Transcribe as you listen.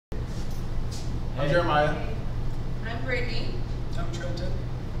I'm Jeremiah. I'm Brittany. I'm Trenton.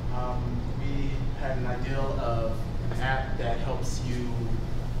 We had an idea of an app that helps you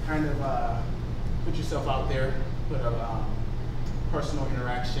kind of put yourself out there, put a personal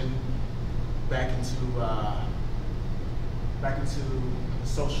interaction back into the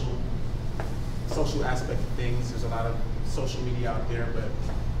social aspect of things. There's a lot of social media out there, but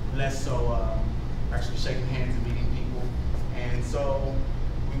less so actually shaking hands and meeting people. And so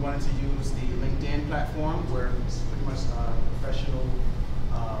we wanted to use the LinkedIn platform, where it's pretty much professional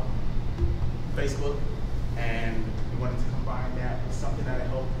Facebook, and we wanted to combine that with something that will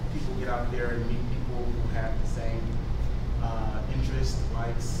help people get out there and meet people who have the same interest,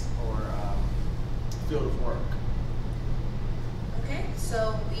 likes, or field of work. Okay,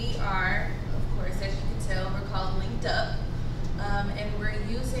 so we are, of course, as you can tell, we're called LinkedUp, and we're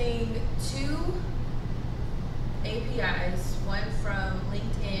using two APIs, one from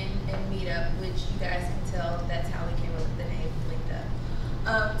LinkedIn and Meetup, which you guys can tell that's how we came up with the name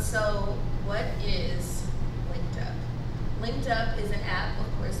LinkedUp. So what is LinkedUp? LinkedUp is an app, of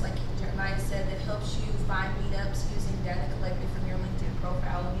course, like Jeremiah said, that helps you find meetups using data collected from your LinkedIn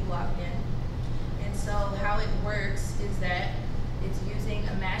profile when you log in. And so how it works is that it's using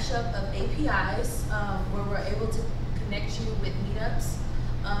a mashup of APIs where we're able to connect you with meetups.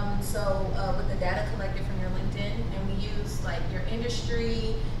 With the data collected from your LinkedIn, and we use like your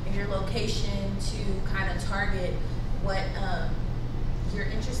industry and your location to kind of target what you're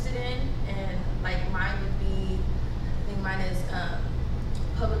interested in. And like mine would be, I think mine is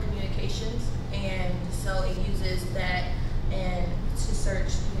public communications, and so it uses that and to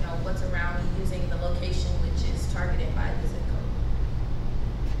search, what's around me using the location, which is targeted by the zip code.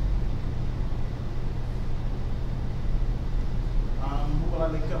 Who will I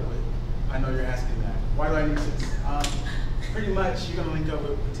link up with? I know you're asking that. Why do I need this? Pretty much, you're going to link up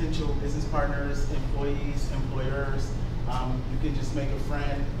with potential business partners, employees, employers. You can just make a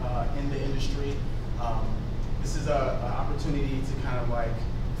friend in the industry. This is an opportunity to kind of like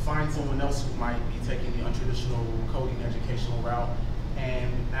find someone else who might be taking the untraditional coding educational route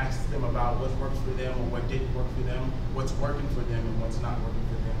and ask them about what worked for them or what didn't work for them, what's working for them and what's not working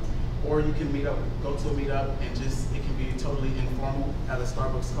for them. Or you can meet up, go to a meetup, and it can be totally informal at a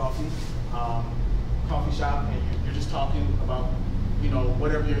Starbucks coffee shop, and you're just talking about,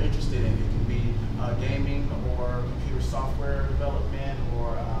 whatever you're interested in. It can be gaming or computer software development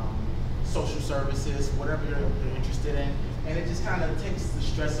or social services, whatever you're interested in. And it just kind of takes the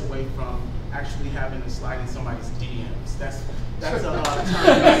stress away from actually having to slide in somebody's DMs. That's a term.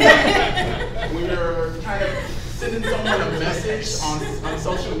 When you're kind of sending someone a message on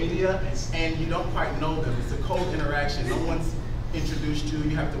social media and you don't quite know them. It's a cold interaction. No one's introduced you.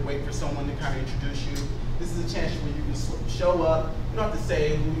 You have to wait for someone to kind of introduce you. This is a chance where you can show up. You don't have to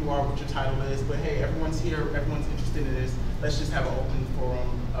say who you are, what your title is, but hey, everyone's here, everyone's interested in this. Let's just have an open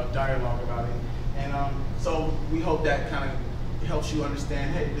forum of dialogue about it. And so we hope that kind of helps you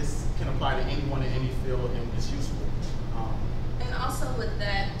understand, hey, this can apply to anyone in any field and it's useful. And also with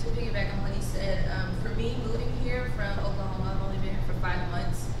that, to piggyback on what he said, for me, moving here from Oklahoma, I've only been here for 5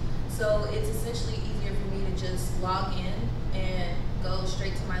 months, so it's essentially easier for me to just log in and go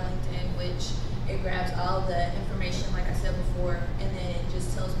straight to my LinkedIn, which it grabs all the information, like I said before, and then it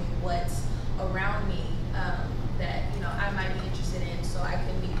just tells me what's around me that I might be interested in, so I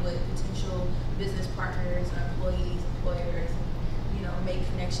can meet with potential business partners, employees, employers, and make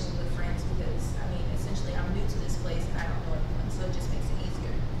connections with friends, because essentially I'm new to this place and I don't know everyone, so it just makes it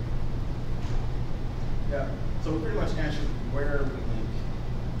easier. Yeah, so we pretty much answered where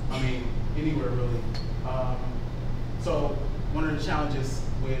we link. Anywhere really. So one of the challenges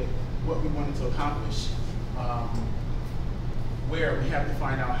with what we wanted to accomplish, where we have to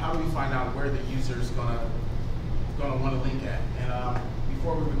find out, how do we find out where the user's gonna want to link at? And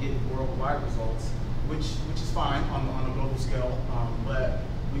before we were getting worldwide results, which is fine on a global scale, but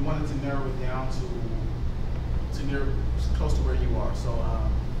we wanted to narrow it down to near close to where you are. So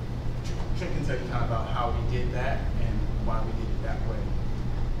Trent can tell you kind of about how we did that and why we did it that way.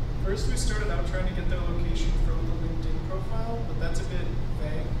 First, we started out trying to get their location from the LinkedIn profile, but that's a bit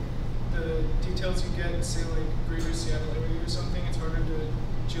vague. The details you get, say like greater Seattle area or something, it's harder to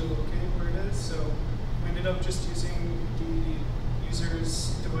geolocate where it is. So we ended up just using the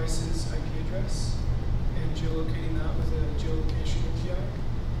user's device's IP address and geolocating that with a geolocation API.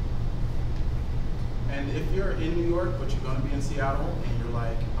 And if you're in New York, but you're going to be in Seattle, and you're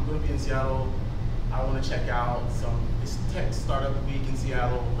like, I'm going to be in Seattle, I want to check out this tech startup week in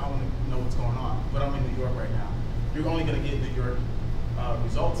Seattle, I want to know what's going on, but I'm in New York right now. You're only going to get New York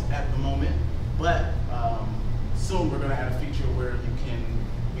results at the moment, but soon we're going to add a feature where we can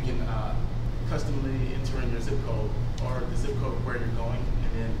customly enter in your zip code or the zip code of where you're going,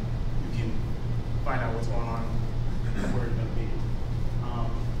 and then you can find out what's going on and where you're going to be.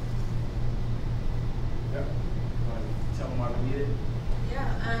 Yep. Tell them why we need it. Yeah,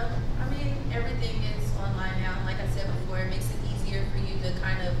 I mean, everything is online now. Like I said before, it makes it easier for you to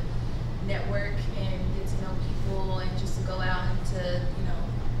kind of network and get to know people, and just to go out and to, you know,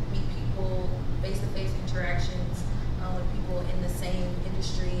 meet people, face-to-face interactions with people in the same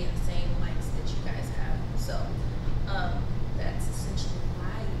industry and same likes that you guys have. So that's essentially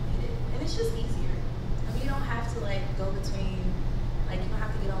why you need it, and it's just easier. I mean, you don't have to like go between, like you don't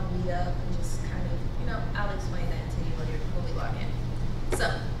have to get on Meetup and just kind of, you know, I'll explain that to you later when we log in. So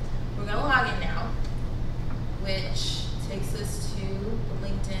we're gonna log in now, which takes us to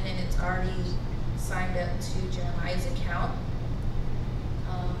LinkedIn, and it's already signed up to Jeremiah's account.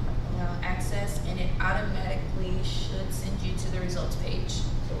 Allow access, and it automatically should send you to the results page.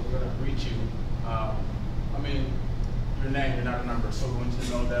 So we're gonna greet you. I mean, your name, you're not a number, so we want you to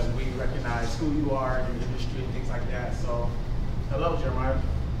know that we recognize who you are, your industry, and things like that. So, hello, Jeremiah.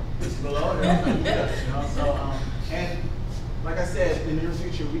 Just below, you know. So, and like I said, in the near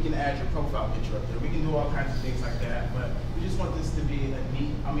future, we can add your profile picture up there. We can do all kinds of things like that, but we just want this to be a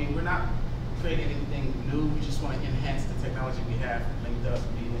neat. I mean, we're not creating anything new. We just want to enhance the technology we have, LinkedUp,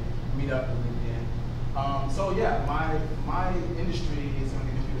 Meetup, and LinkedIn. So yeah, my industry is going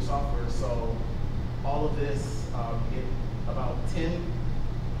to be computer software. So all of this, we get about 10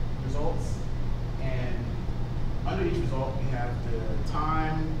 results, and under each result, we have the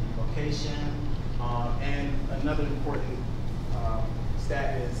time, the location, and another important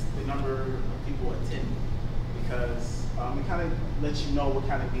stat is the number of people attending, because it kind of lets you know what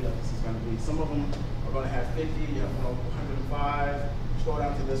kind of meetup this is going to be. Some of them are going to have 50, you have 105. Scroll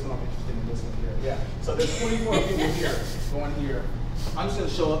down to this one, I'm interested in this one here. Yeah, so there's 24 people here going here. I'm just going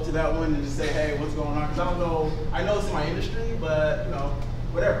to show up to that one and just say, hey, what's going on? Because I don't know, I know it's in my industry, but you know,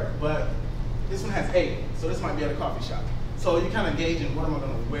 whatever. But this one has 8, so this might be at a coffee shop. So you kind of gauge in what am I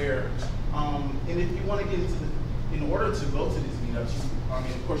going to wear. And if you want to get into in order to go to these meetups,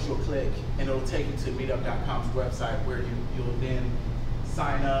 of course you'll click and it'll take you to meetup.com's website, where you'll then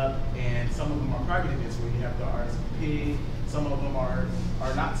sign up, and some of them are private events where you have to RSVP. Some of them are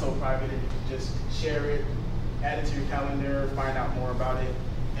not so private, and you can just share it, add it to your calendar, find out more about it.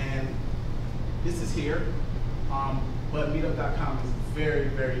 And this is here, but meetup.com is very,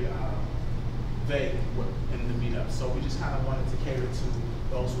 very vague in the meetup. So we just kind of wanted to cater to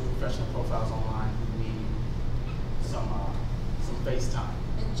those with professional profiles online who need some face time.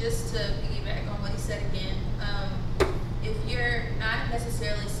 And just to piggyback on what he said again, if you're not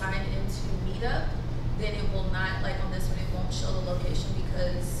necessarily signed into Meetup, then it will not, like on this one, it won't show the location,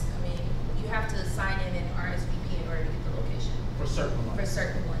 because, I mean, you have to sign in and RSVP in order to get the location. For certain ones. For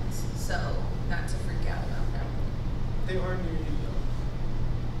certain ones. So, not to freak out about that one. They are near you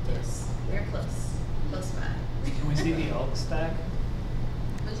though. Yes, they're close. Close by. Can we see the elk stack?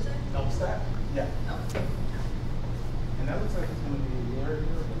 What'd you say? Elk stack? Yeah. Oh. And that looks like it's going to be here,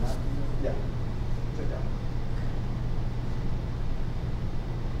 but not here. Yeah. Check that one.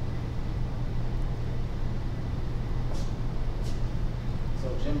 So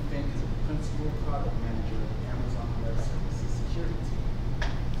Jim Fink is a principal product manager at Amazon Web Services security team.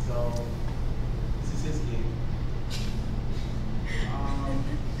 So this is his gig.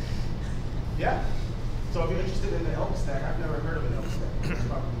 Yeah. So if you're interested in the elk stack, I've never heard of an elk stack. That's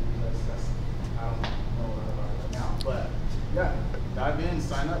probably because I don't know a lot about it right now. But yeah, dive in,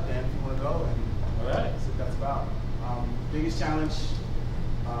 sign up, Dan, if you want to go, and see what that's about. Biggest challenge,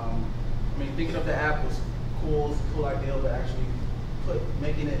 I mean, thinking of the app was cool. It's a cool idea, but actually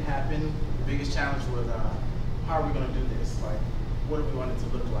making it happen. The biggest challenge was how are we going to do this? Like, what do we want it to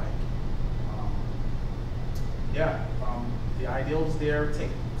look like? The ideals there.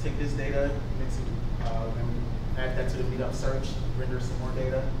 Take this data, mix it, and add that to the Meetup search, render some more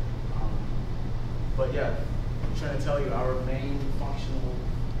data. But yeah, I'm trying to tell you, our main functional,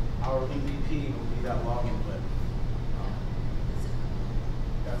 our MVP will be that login button.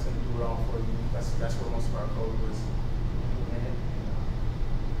 That's going to do it all for you. That's where most of our code was implemented.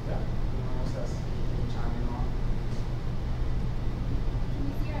 Yeah, anyone else has anything to chime in on? Can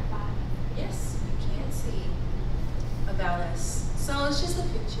you hear about it? Yes, you can see about us. So it's just a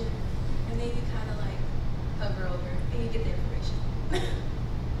picture, and then you kind of like hover over, and you get the information.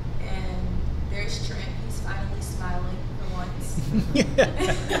 And there's Trent. He's finally smiling for once.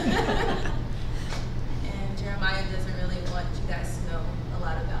 And Jeremiah doesn't really want you guys to know a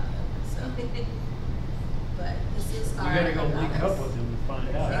lot about him. So, but this is our. You gotta go link about up us. with him and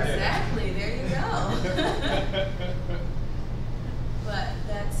find out. Exactly. There you go. But that's, you know, that's what we do. We just kind of like hover over, and you get the information. And Jeremiah doesn't really want you guys to know a lot about him. So, but this is our. Yeah. But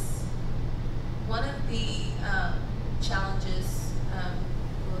that's, you know, that's what we do. We just kind of like hover over, and you get the information. And Jeremiah doesn't really want you guys to know a lot about him. So, but that's, you know,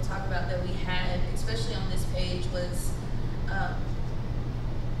 was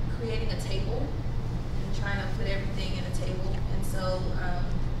creating a table and trying to put everything in a table. And so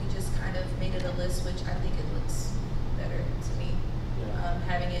we just kind of made it a list, which I think it looks better to me. Yeah.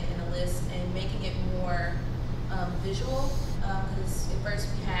 Having it in a list and making it more visual, because at first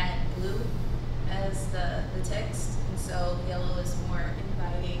we had blue as the text, and so yellow is more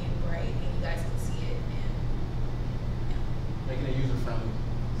inviting and bright, and you guys can see it. And yeah. Making it user friendly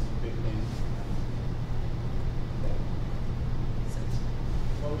is a big thing.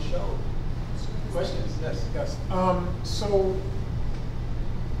 Well, show. Questions? Yes, yes. So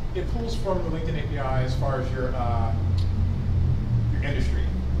it pulls from the LinkedIn API as far as your industry.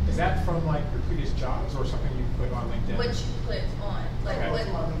 Is that from like your previous jobs or something you put on LinkedIn? What you put on, like Okay. what?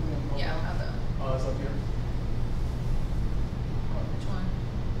 What's my LinkedIn Yeah, profile? I'll go. Oh, it's up here. Which one?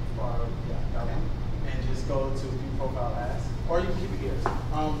 Yeah, that one. And just go to view profile as, or you can keep it here.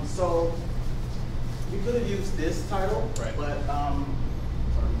 So you could have used this title, Right. but sorry,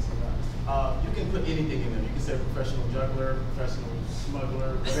 let me say that. You can put anything in there. You can say professional juggler, professional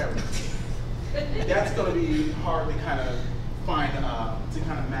smuggler, whatever. That's going to be hard to kind of find to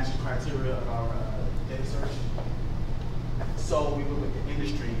kind of match the criteria of our data search. So we went with the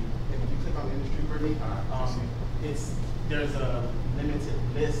industry, and if you click on the industry, Brittany, there's a limited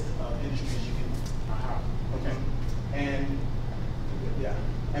list of industries you can. Okay. And yeah.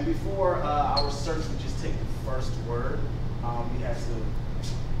 And before our search would just take the first word, we had to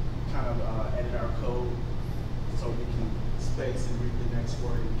kind of edit our code so we can space and read the next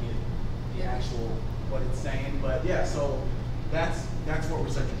word and get the actual what it's saying. But yeah, so that's what we're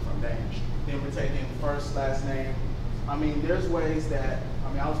searching from, that industry. Then we're taking first, last name. I mean, there's ways that,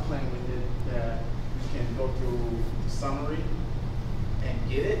 I was playing with it, that you can go through the summary and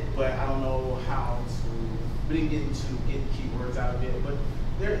get it, but I don't know how to, we didn't get to get keywords out of it, but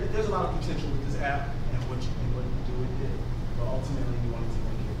there's a lot of potential with this app and what you can do with it, but ultimately we wanted to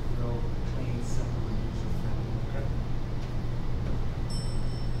make it real clean, simple, and user-friendly. Okay.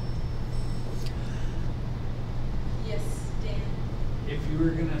 Yes, Dan. If you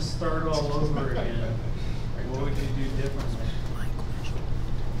were gonna start all over again, what would you do differently?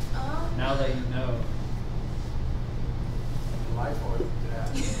 Now that you know. Life or the app?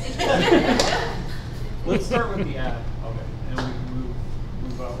 Let's start with the app, Okay. and we can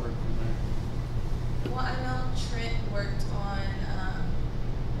move outward from there. Well, I know Trent worked on,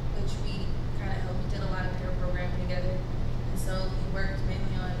 which we kind of helped. We did a lot of pair programming together, and so he worked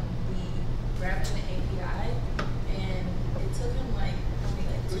mainly on the grabbing the API, and it took him like how many,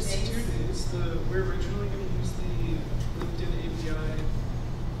 like It 2 was days. 2 days. We're originally going to use the LinkedIn API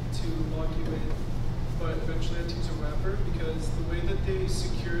to log you in, but eventually I had to use a wrapper because the way that they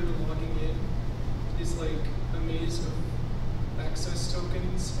secure the logging in is like a maze of access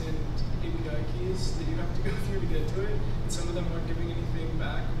tokens and API keys that you have to go through to get to it, and some of them aren't giving anything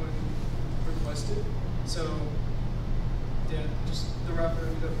back when requested. So yeah, just the wrapper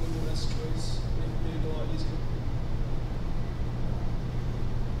ended up being the best choice. It made it a lot easier.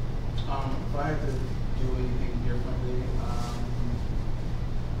 If I had to do anything differently,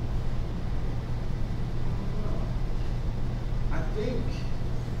 I think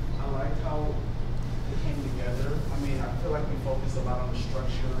I liked how it came together. I mean, I feel like we focused a lot on the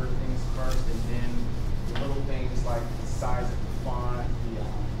structure of things first, and then the little things like the size of the font, the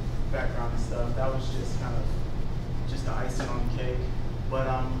background and stuff. That was just kind of just the icing on the cake. But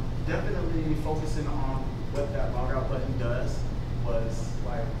definitely focusing on what that log out button does was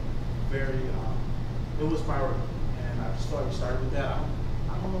like very, it was priority. And I just thought we started with that.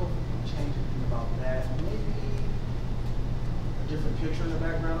 I don't know if we can change anything about that. Maybe a different picture in the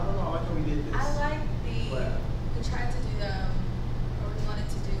background. I don't know. I like how we did this. I like But, we tried to do or we wanted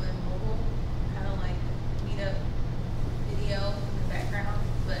to do a mobile, kind of like meetup video in the background,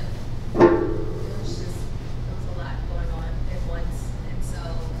 but it was a lot going on at once, and so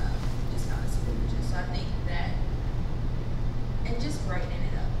just found us some images. So I think that, and just brightening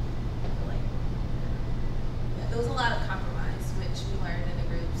it up. I feel like there was a lot of compromise, which we learned in the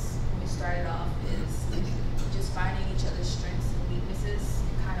groups when we started off, is just finding each other's strengths and weaknesses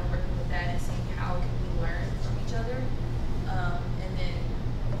and kind of working with that and seeing how can we learn from each other, and then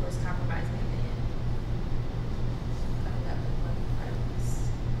of course compromising at the end. I think that was one part of this.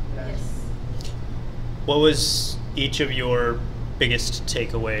 Yes. What was each of your biggest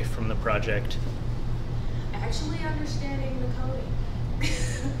takeaway from the project? Actually understanding the coding.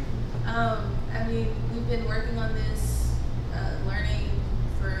 I mean, we've been working on this, learning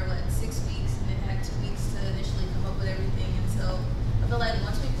for 6 weeks, and then had 2 weeks to initially come up with everything. And so I feel like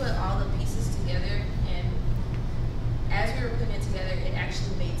once we put all the pieces together, and as we were putting it together, it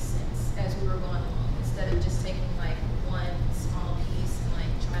actually made sense as we were going along. Instead instead of just taking like one small piece and like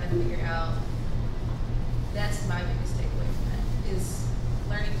trying to figure out. That's my biggest takeaway from that is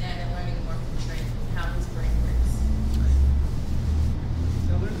learning that and learning more from Trent and how his brain works.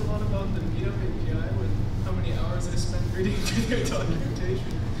 I learned a lot about the Meetup API with how many hours I spent reading through their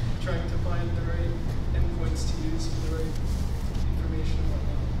documentation, trying to find the right endpoints to use for the right information and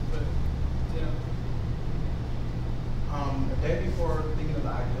whatnot. But yeah. A day before thinking of the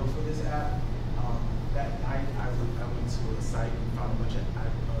ideal for this app, that night I went to a site and found a bunch of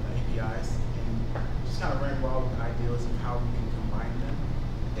APIs and just kind of ran wild with ideas of how we can combine them,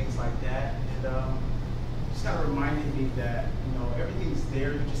 things like that. And just kind of reminded me that, you know, everything's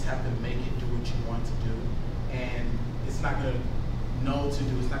there, you just have to make it do what you want to do. And it's not going to know to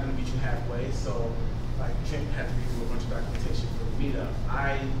do, it's not going to meet you halfway. So, like, Trent had to read through a bunch of documentation for the meetup.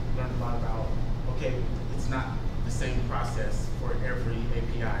 I learned a lot about, okay, it's not the same process for every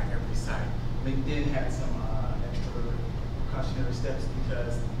API, every site. LinkedIn had some extra precautionary steps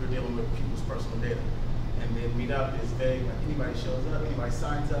because we're dealing with people's personal data. And then Meetup is vague, like anybody shows up, anybody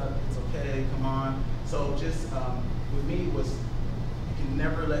signs up, it's okay, come on. So just, with me, was you can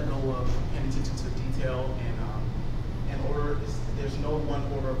never let go of paying attention to detail and order. There's no one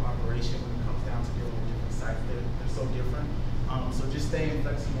order of operation when it comes down to dealing with different sites. They're so different. So just staying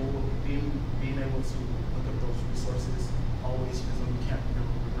flexible, being able to look up those resources always, because when you can't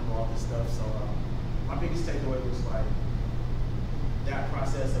remember all this stuff. So my biggest takeaway was like that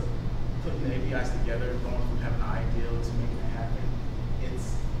process of putting the APIs together, going from having an ideal to making it happen. It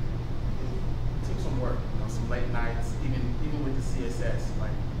took some work, you know, some late nights, even with the CSS,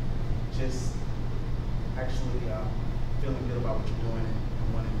 like just actually feeling good about what you're doing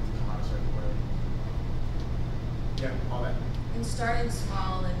and wanting it to come out a certain way. Yeah, all that. And starting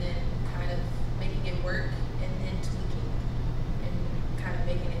small and then kind of making it work and then tweaking and kind of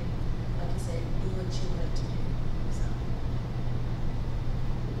making it, like you said, do what you want to